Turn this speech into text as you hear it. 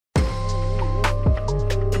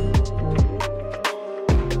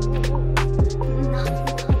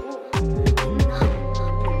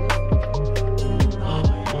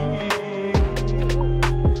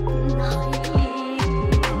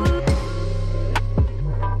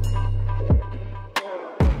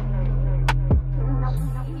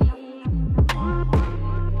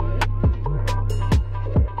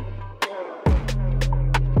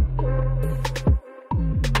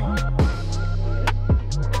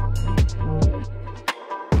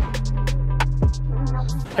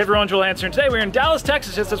Hey everyone, Joel Hansen. Today we're in Dallas,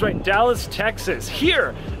 Texas. Yes, that's right, Dallas, Texas.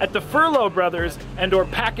 Here at the Furlough Brothers and/or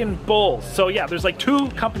Packin' Bowls. So yeah, there's like two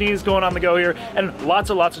companies going on the go here, and lots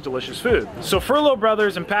of delicious food. So Furlough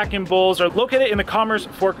Brothers and Packin' Bowls are located in the Commerce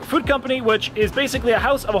Fork Food Company, which is basically a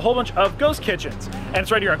house of a whole bunch of ghost kitchens. And it's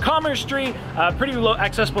right here on Commerce Street, pretty low,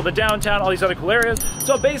 accessible to downtown, all these other cool areas.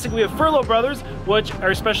 So basically we have Furlough Brothers, which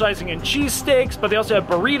are specializing in cheesesteaks, but they also have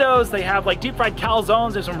burritos. They have like deep fried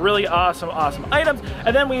calzones. There's some really awesome items.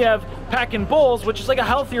 And then we have Packin' Bowls, which is like a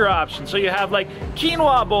healthier option. So you have like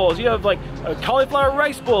quinoa bowls, you have like cauliflower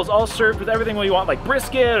rice bowls, all served with everything you want, like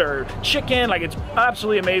brisket or chicken. Like, it's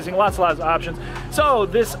absolutely amazing. Lots of options. So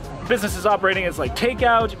this business is operating as like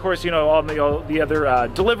takeout. Of course, you know, all the other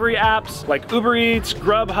delivery apps like Uber Eats,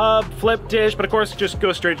 Grubhub, Flip Dish, but of course just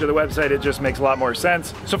go straight to the website. It just makes a lot more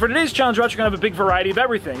sense. So for today's challenge, we're gonna have a big variety of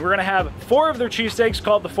everything. We're gonna have 4 of their cheesesteaks,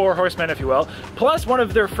 called the 4 Horsemen, if you will, plus one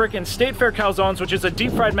of their frickin' State Fair calzones, which is a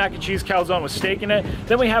deep fried mac and cheese calzone with steak in it.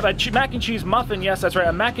 Then we have a mac and cheese muffin. Yes, that's right,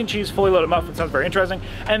 a mac and cheese fully loaded muffin. Sounds very interesting.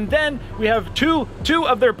 And then we have two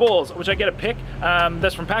of their bowls, which I get to pick.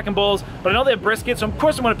 That's from Packin' Bowls, but I know they have brisket, so of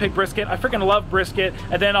course I'm gonna pick brisket. I freaking love brisket.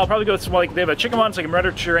 And then I'll probably go with some, like, they have a chicken one, it's like a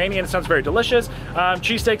Mediterranean. It sounds very delicious.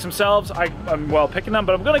 Cheesesteaks themselves, I'm well picking them,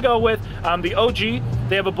 but I'm gonna go with the OG.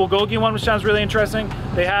 They have a bulgogi one, which sounds really interesting.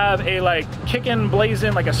 They have a like kickin'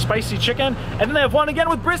 blazing, like a spicy chicken, and then they have one again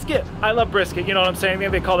with brisket. I love brisket, you know what I'm saying?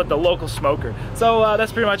 Maybe they called it the local smoker. So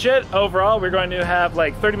that's pretty much it. Overall, we're going to have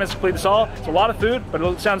like 30 minutes to complete this all. It's a lot of food, but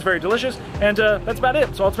it sounds very delicious, and that's about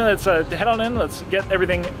it. So ultimately, let's head on in. Let's get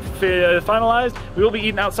everything finalized. We will be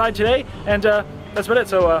eating outside today, and that's about it.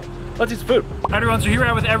 So let's eat some food. All right, everyone, so here I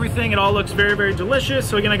am with everything. It all looks very delicious.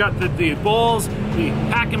 So again, I got the bowls, the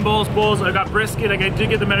Packin' Bowls. I got brisket. I did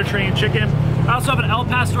get the Mediterranean chicken. I also have an El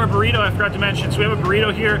Pastor burrito I forgot to mention. So we have a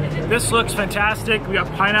burrito here. This looks fantastic. We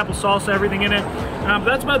got pineapple salsa, everything in it. But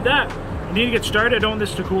that's about that. I need to get started. I don't want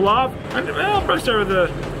this to cool off. I'll probably start with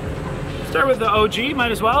the OG.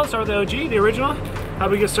 Might as well start with the OG, the original. How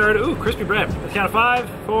do we get started? Ooh, crispy bread. At the count of 5,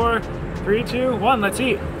 4, 3, 2, 1. Let's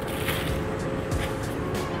eat.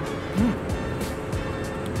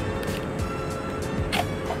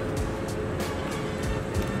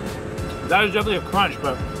 That is definitely a crunch,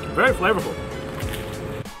 but very flavorful.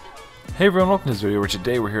 Hey everyone, welcome to this video where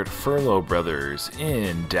today we're here at Furlough Brothers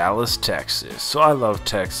in Dallas, Texas. So I love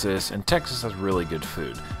Texas, and Texas has really good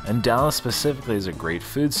food. And Dallas specifically is a great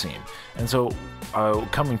food scene. And so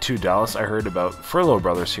coming to Dallas, I heard about Furlough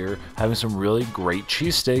Brothers here having some really great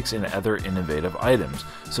cheesesteaks and other innovative items.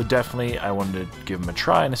 So definitely I wanted to give them a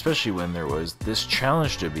try, and especially when there was this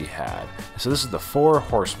challenge to be had. So this is the 4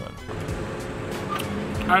 Horsemen.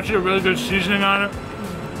 Actually a really good seasoning on it.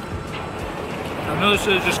 I know this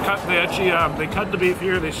is just cut, they cut the beef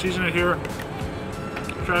here, they season it here.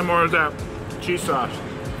 Try more of that cheese sauce.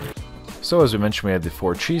 So as we mentioned, we had the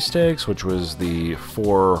 4 cheesesteaks, which was the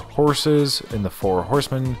 4 horses in the 4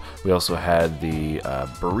 horsemen. We also had the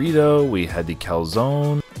burrito, we had the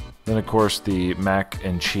calzone, then of course the mac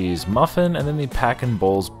and cheese muffin, and then the Packin'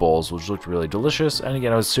 Bowls, which looked really delicious. And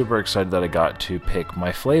again, I was super excited that I got to pick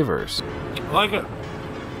my flavors. I like it.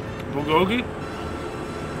 Bulgogi.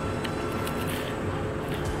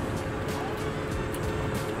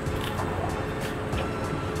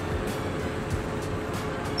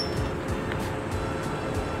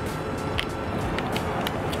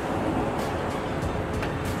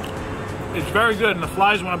 It's very good, and the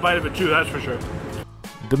flies want a bite of it too, that's for sure.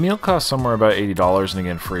 The meal cost somewhere about $80, and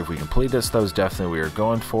again, free if we complete this. That was definitely what we were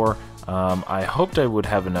going for. I hoped I would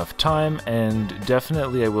have enough time, and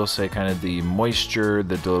definitely I will say kind of the moisture,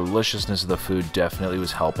 the deliciousness of the food definitely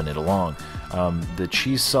was helping it along. The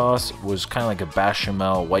cheese sauce was kind of like a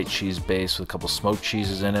bechamel white cheese base with a couple smoked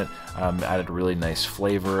cheeses in it. Added a really nice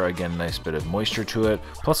flavor, again, nice bit of moisture to it.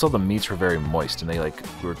 Plus all the meats were very moist, and they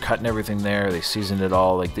were cutting everything there, they seasoned it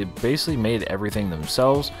all, like they basically made everything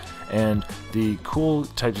themselves. And the cool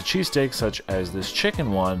types of cheesesteaks, such as this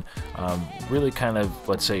chicken one, really kind of,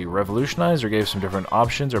 let's say, revolutionized or gave some different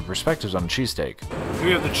options or perspectives on a cheesesteak.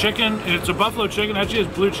 We have the chicken, and it's a buffalo chicken, actually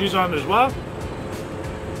has blue cheese on it as well.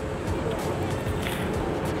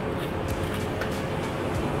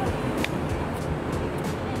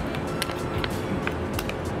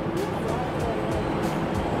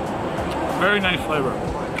 Very nice flavor.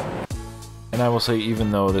 And I will say, even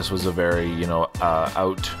though this was a very,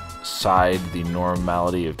 outside the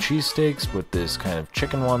normality of cheesesteaks with this kind of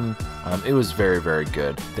chicken one, it was very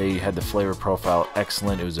good. They had the flavor profile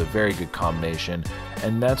excellent. It was a very good combination,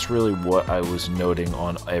 and that's really what I was noting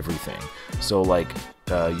on everything. So like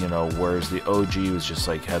you know, whereas the OG was just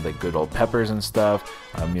like had like good old peppers and stuff.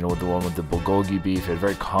 You know, with the one with the bulgogi beef, it had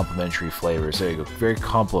very complimentary flavors. There you go, very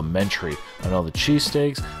complimentary on all the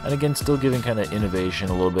cheesesteaks, and again, still giving kind of innovation,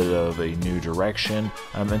 a little bit of a new direction,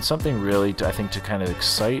 and something really, I think, to kind of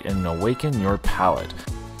excite and awaken your palate.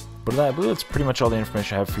 But I believe that's pretty much all the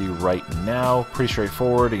information I have for you right now. Pretty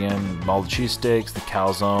straightforward. Again, all the cheesesteaks, the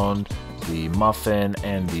calzone, the muffin,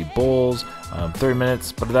 and the bowls. 30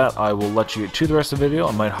 minutes, but of that, I will let you get to the rest of the video.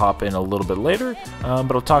 I might hop in a little bit later,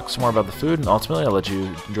 but I'll talk some more about the food, and ultimately, I'll let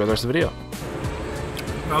you enjoy the rest of the video.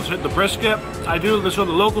 Now let's hit the brisket. I do this with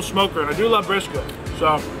a local smoker, and I do love brisket.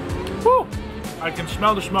 So, whoo, I can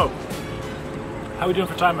smell the smoke. How are we doing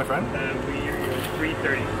for time, my friend? We're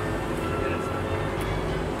 3:30.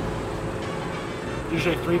 Did you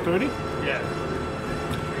say 3:30? Yeah.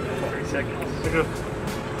 30 seconds. Thank you.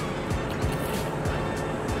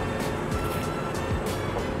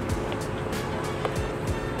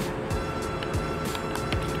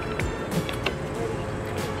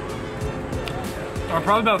 I'm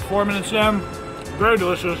probably about 4 minutes in. Very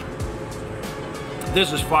delicious.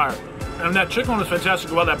 This is fire. And that chicken one is fantastic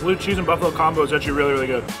as well. That blue cheese and buffalo combo is actually really, really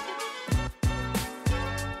good.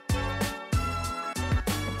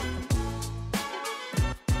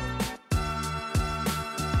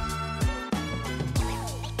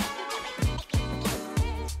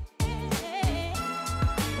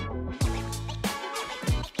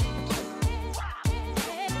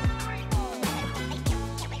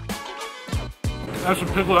 Have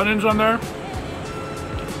some pickled onions on there.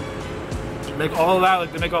 Make all of that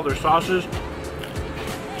like they make all their sauces.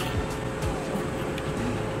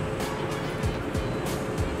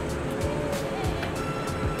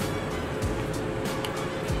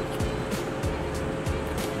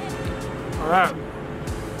 Alright.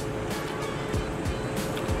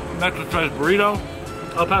 Next let's try this burrito.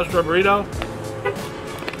 El Pastor burrito.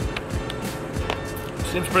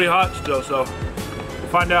 Seems pretty hot still, so we'll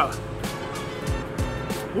find out.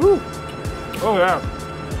 Woo! Oh yeah.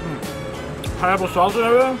 Pineapple salsa and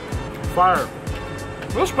everything. Fire. A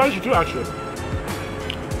little spicy too, actually.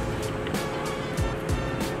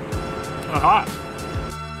 And hot.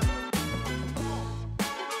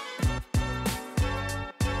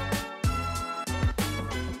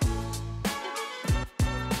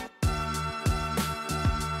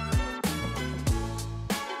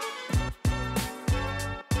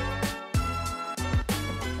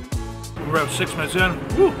 We're about 6 minutes in.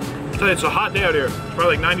 Woo! I'll tell you, it's a hot day out here. It's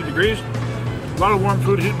probably like 90 degrees. A lot of warm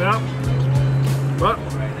food heating me up. But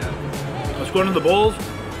let's go into the bowls.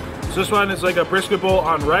 So this one is like a brisket bowl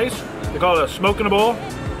on rice. They call it a smoke in a bowl.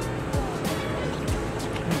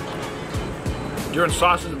 Different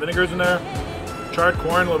sauces and vinegars in there. Charred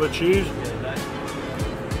corn, a little bit of cheese.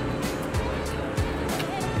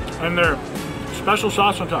 And their special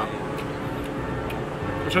sauce on top,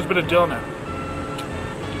 which has a bit of dill in it.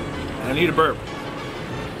 I need a burp.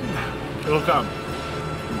 It'll come.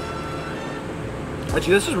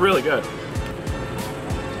 Actually, this is really good.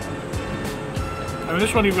 I mean,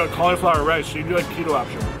 this one you've got cauliflower rice, so you do like keto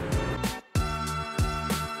option.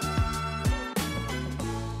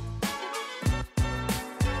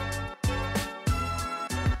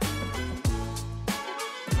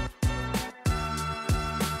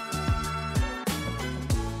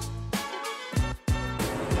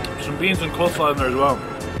 Some beans and coleslaw in there as well.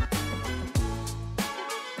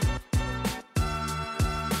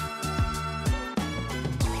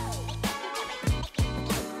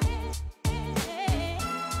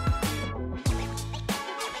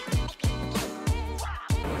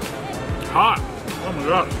 Hot. Oh my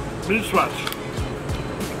gosh. Meat sweats.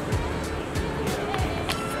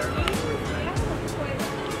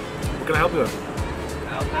 What can I help you with?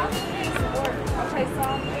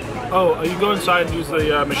 Oh, you go inside and use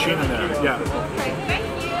the machine in there. Yeah. Okay, thank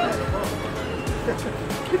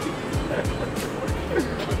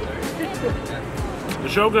you. The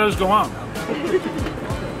show does go on.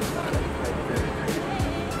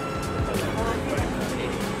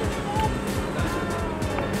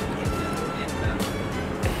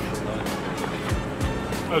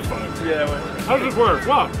 That's funny. Yeah. How does this work?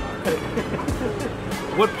 Wow.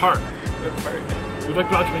 What part? What part? Would you like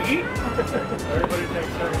to watch me eat? Everybody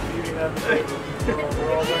takes turns eating that table.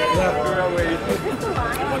 We're all waiting.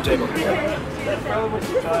 One table. That's probably what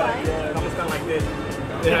you thought. Yeah, it almost sounded like this.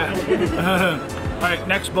 Yeah. All right,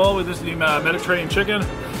 next bowl with this is the Mediterranean chicken.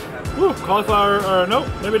 Woo, cauliflower, or no,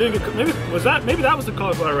 maybe I didn't get, maybe that was the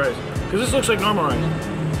cauliflower rice. Because this looks like normal rice.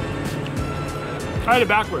 I had it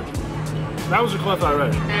backwards. That was the cauliflower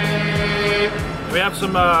rice. We have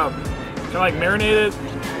some kind of like marinated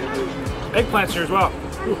eggplants here as well.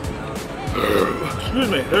 Ooh. Excuse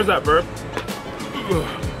me, there's that burp.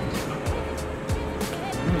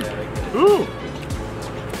 Ooh.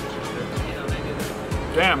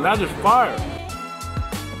 Damn, that is fire.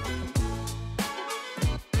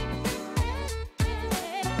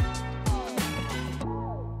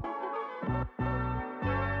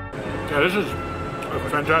 Yeah, this is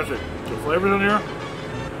fantastic. The flavors in here,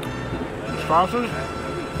 the sauces.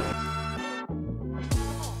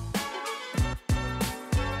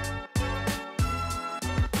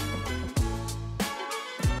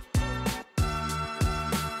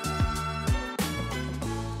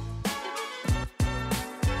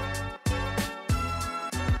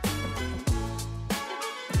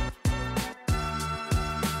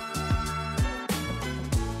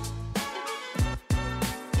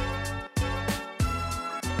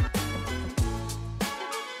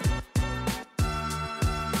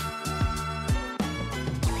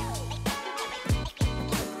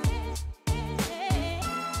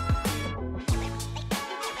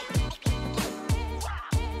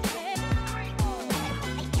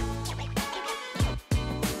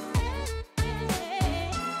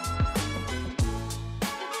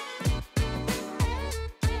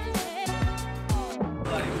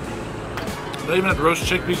 They even have roast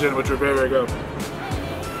chickpeas in, which are very, very good.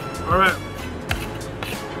 All right.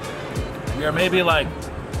 We are maybe like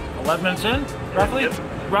 11 minutes in, roughly?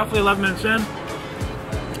 Yep. Roughly 11 minutes in.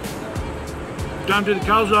 Down to the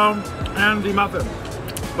calzone and the muffin.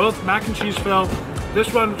 Both mac and cheese filled.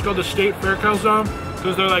 This one is called the State Fair calzone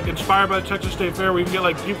because they're like inspired by the Texas State Fair. We can get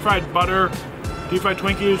like deep fried butter, deep fried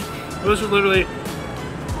Twinkies. Well, this is literally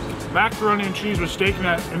macaroni and cheese with steak in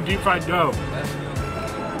it and deep fried dough.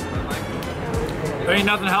 There ain't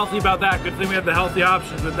nothing healthy about that. Good thing we have the healthy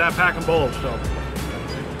options with that pack and bowls. So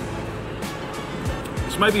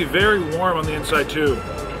this might be very warm on the inside too.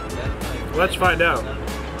 Let's find out.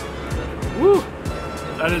 Woo!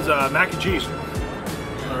 That is mac and cheese.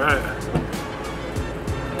 All right.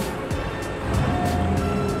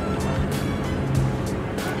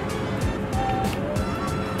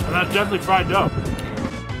 And that's definitely fried dough.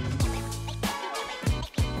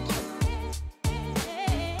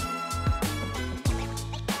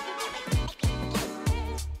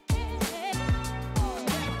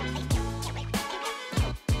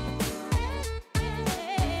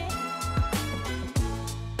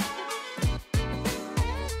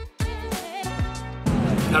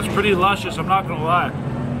 That's pretty luscious, I'm not gonna lie.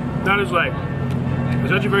 That is like,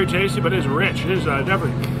 it's actually very tasty, but it is rich. It is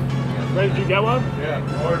definitely. Ready? Did you get one?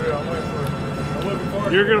 Yeah, order. I'm waiting for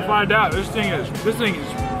it. You're gonna find out. This thing is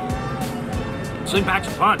packs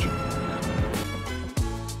a punch.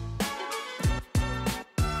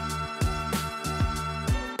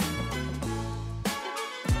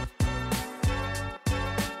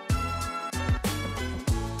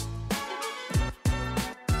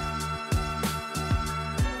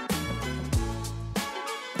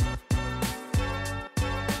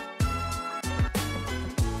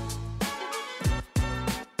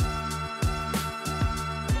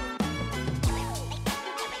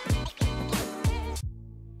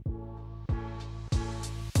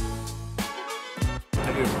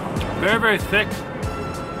 Very, very thick,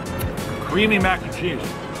 creamy mac and cheese.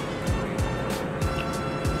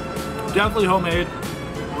 Definitely homemade.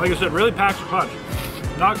 Like I said, really packs a punch.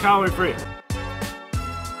 Not calorie free.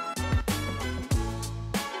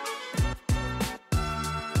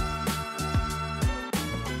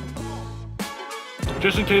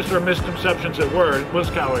 Just in case there are misconceptions it was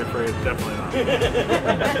calorie free, it's definitely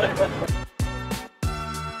not.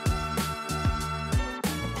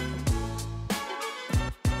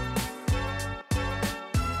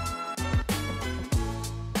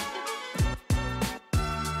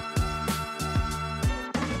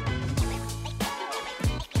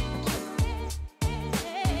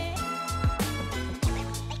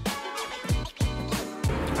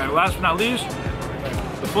 And last but not least,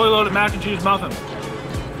 the fully loaded mac and cheese muffin.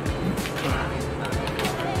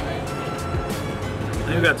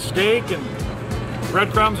 And you've got steak and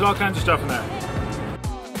breadcrumbs and all kinds of stuff in there.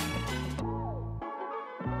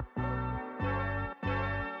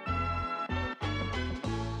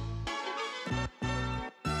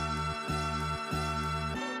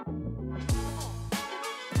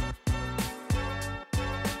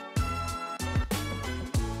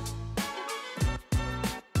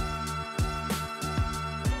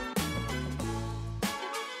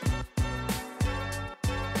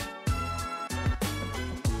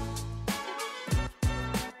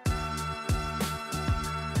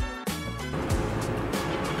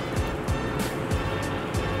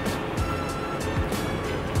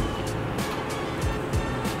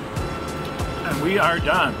 we are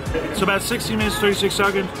done. So about 16 minutes, 36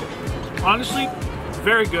 seconds. Honestly,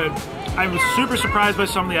 very good. I was super surprised by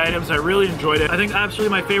some of the items. I really enjoyed it. I think absolutely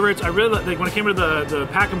my favorites. I really like when it came to the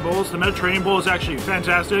pack and bowls. The Mediterranean bowl is actually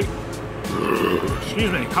fantastic.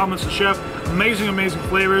 Excuse me. Compliments to the chef. Amazing, amazing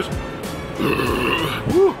flavors.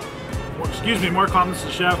 Woo. Excuse me. More compliments to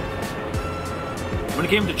the chef. When it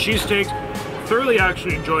came to cheesesteaks, thoroughly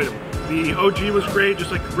actually enjoyed them. The OG was great,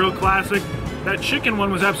 just like a real classic. That chicken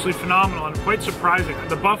one was absolutely phenomenal and quite surprising.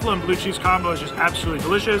 The buffalo and blue cheese combo is just absolutely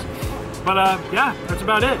delicious. But yeah, that's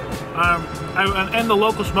about it. And the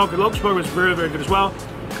local smoker. The local smoker was very, very good as well.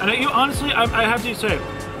 And honestly, I have to say,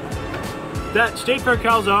 that State Fair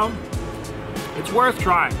calzone, it's worth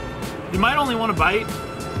trying. You might only want a bite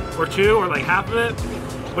or two or like half of it,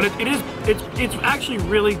 but it's actually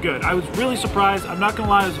really good. I was really surprised. I'm not gonna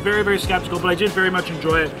lie, I was very, very skeptical, but I did very much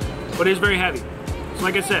enjoy it. But it is very heavy. So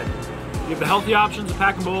like I said, you have the healthy options of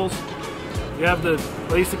pack and bowls. You have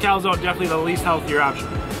at least the calzone, definitely the least healthier option.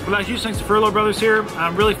 But huge thanks to Furlough Brothers here.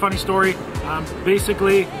 Really funny story.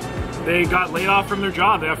 Basically, they got laid off from their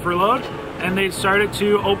job. They got furloughed, and they started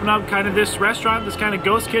to open up kind of this restaurant, this kind of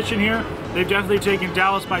ghost kitchen here. They've definitely taken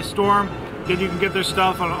Dallas by storm. You can get their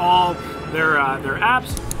stuff on all their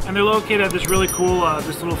apps, and they're located at this really cool,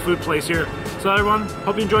 this little food place here. So everyone,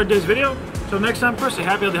 hope you enjoyed today's video. Until next time, of course, stay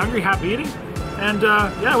happy, healthy, hungry, happy eating. And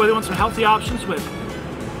yeah, whether you want some healthy options with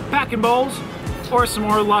pack and bowls, or some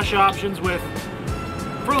more lush options with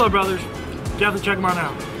Furlough Brothers, definitely check them out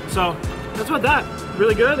now. So that's about that.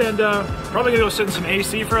 Really good, and probably gonna go sit in some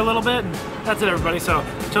AC for a little bit. And that's it, everybody. So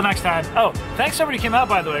until next time. Oh, thanks everybody who came out,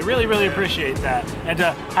 by the way. Really, really appreciate that. And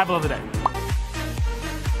have a lovely day.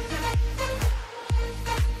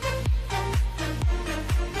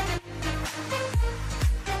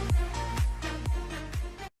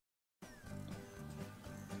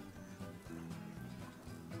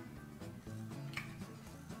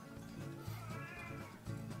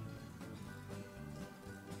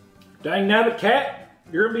 Dang nabbit cat,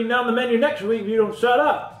 you're gonna be down the menu next week if you don't shut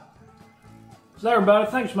up. So everybody,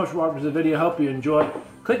 thanks so much for watching the video. Hope you enjoyed.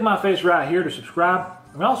 Click my face right here to subscribe.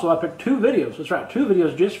 And also I picked 2 videos. That's right, 2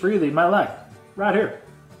 videos just for you that you might like. Right here.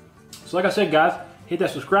 So like I said, guys, hit that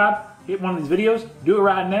subscribe, hit one of these videos, do it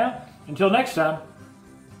right now. Until next time,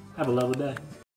 have a lovely day.